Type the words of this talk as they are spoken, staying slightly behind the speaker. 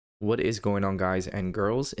What is going on, guys and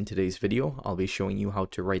girls? In today's video, I'll be showing you how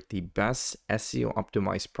to write the best SEO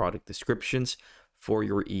optimized product descriptions for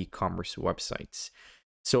your e-commerce websites.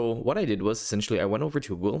 So what I did was essentially I went over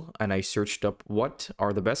to Google and I searched up what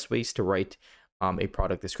are the best ways to write a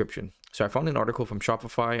product description. So I found an article from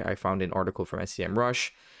Shopify, I found an article from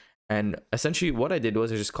SEMrush, and essentially what I did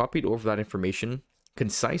was I just copied over that information,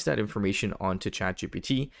 concised that information onto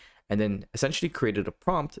ChatGPT, and then essentially created a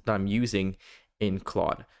prompt that I'm using in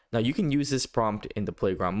Claude. Now you can use this prompt in the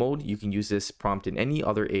playground mode. You can use this prompt in any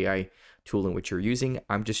other AI tool in which you're using.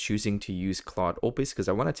 I'm just choosing to use Claude Opus because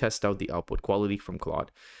I want to test out the output quality from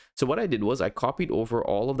Claude. So what I did was I copied over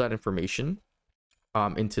all of that information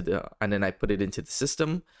and then I put it into the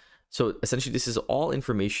system. So essentially this is all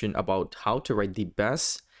information about how to write the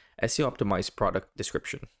best SEO optimized product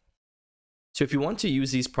description. So if you want to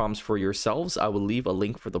use these prompts for yourselves, I will leave a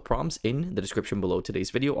link for the prompts in the description below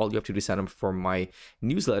today's video. All you have to do is sign up for my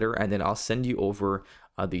newsletter, and then I'll send you over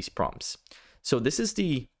these prompts. So this is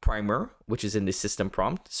the primer, which is in the system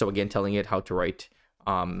prompt. So again, telling it how to write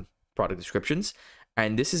product descriptions.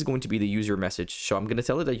 And this is going to be the user message. So I'm going to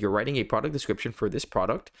tell it that you're writing a product description for this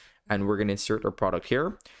product, and we're going to insert our product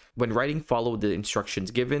here. When writing, follow the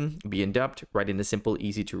instructions given, be in depth, write in a simple,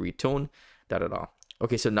 easy to read tone, da-da-da.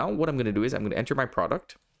 Okay, so now what I'm going to do is I'm going to enter my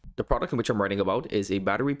product. The product in which I'm writing about is a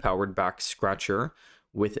battery-powered back scratcher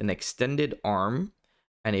with an extended arm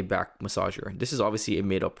and a back massager. This is obviously a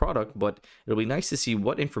made-up product, but it'll be nice to see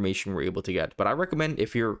what information we're able to get. But I recommend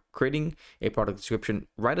if you're creating a product description,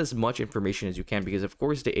 write as much information as you can, because of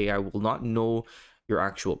course the AI will not know your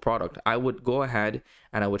actual product. I would go ahead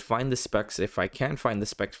and I would find the specs. If I can find the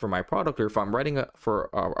specs for my product, or if I'm writing for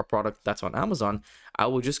a product that's on Amazon, I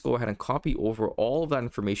will just go ahead and copy over all of that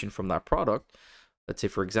information from that product. Let's say,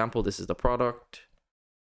 for example, this is the product.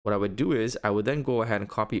 What I would do is I would then go ahead and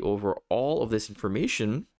copy over all of this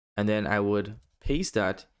information, and then I would paste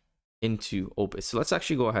that into Opus. So let's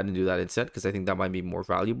actually go ahead and do that instead, because I think that might be more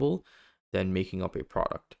valuable than making up a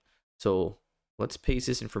product. So let's paste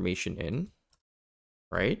this information in.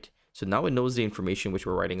 Right? So now it knows the information which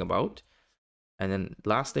we're writing about. And then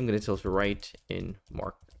last thing I'm going to tell it to write in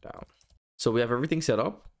Markdown. So we have everything set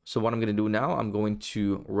up. So what I'm going to do now, I'm going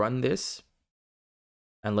to run this.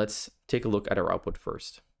 And let's take a look at our output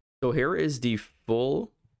first. So here is the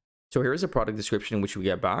here's a product description which we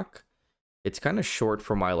get back. It's kind of short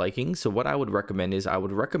for my liking. So what I would recommend is I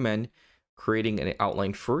would recommend creating an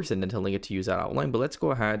outline first and then telling it to use that outline. But let's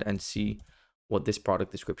go ahead and see what this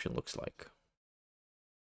product description looks like.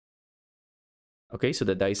 Okay, so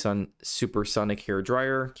the Dyson Supersonic Hair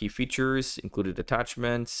Dryer, key features, included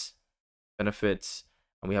attachments, benefits,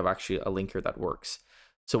 and we have actually a link here that works.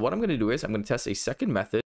 So what I'm going to do is I'm going to test a second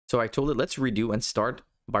method. So I told it, let's redo and start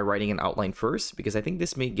by writing an outline first, because I think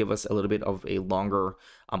this may give us a little bit of a longer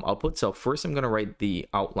output. So first I'm going to write the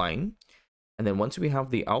outline. And then once we have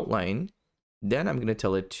the outline, then I'm going to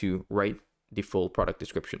tell it to write the full product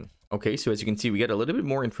description. Okay, so as you can see, we get a little bit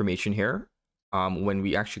more information here when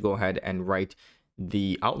we actually go ahead and write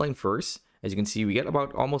the outline first. As you can see, we get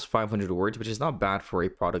about almost 500 words, which is not bad for a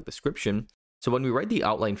product description. So when we write the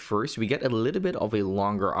outline first, we get a little bit of a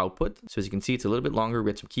longer output. So as you can see, it's a little bit longer.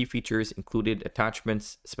 We get some key features, included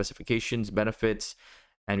attachments, specifications, benefits,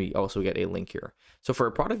 and we also get a link here. So for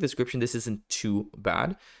a product description, this isn't too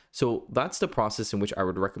bad. So that's the process in which I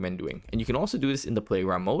would recommend doing. And you can also do this in the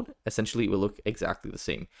playground mode. Essentially, it will look exactly the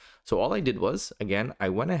same. So all I did was, again, I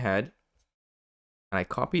went ahead and I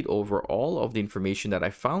copied over all of the information that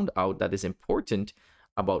I found out that is important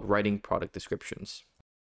about writing product descriptions.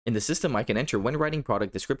 In the system, I can enter, when writing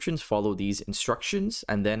product descriptions, follow these instructions.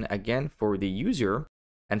 And then again, for the user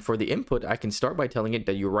and for the input, I can start by telling it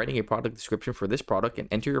that you're writing a product description for this product and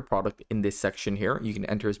enter your product in this section here. You can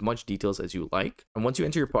enter as much details as you like. And once you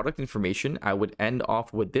enter your product information, I would end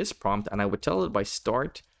off with this prompt, and I would tell it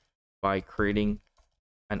start by creating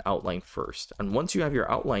an outline first. And once you have your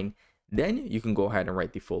outline, then you can go ahead and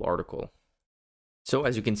write the full article. So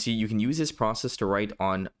as you can see, you can use this process to write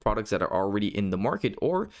on products that are already in the market,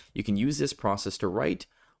 or you can use this process to write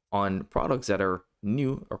on products that are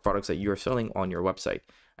new or products that you're selling on your website.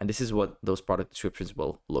 And this is what those product descriptions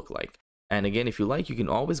will look like. And again, if you like, you can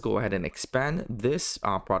always go ahead and expand this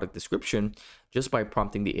product description just by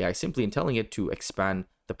prompting the AI simply and telling it to expand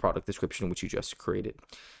the product description which you just created.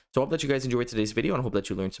 So I hope that you guys enjoyed today's video, and I hope that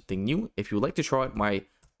you learned something new. If you would like to try out my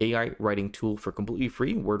AI writing tool for completely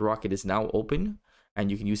free, WordRocket is now open and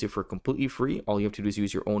you can use it for completely free. All you have to do is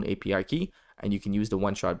use your own API key, and you can use the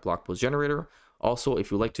one-shot blog post generator. Also, if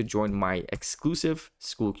you'd like to join my exclusive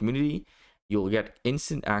school community, you'll get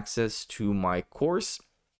instant access to my course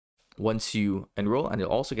once you enroll, and you'll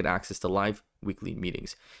also get access to live weekly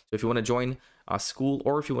meetings. So if you want to join a school,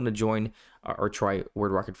 or if you want to join or try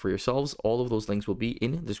Word Rocket for yourselves, all of those links will be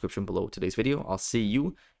in the description below today's video. I'll see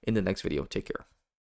you in the next video. Take care.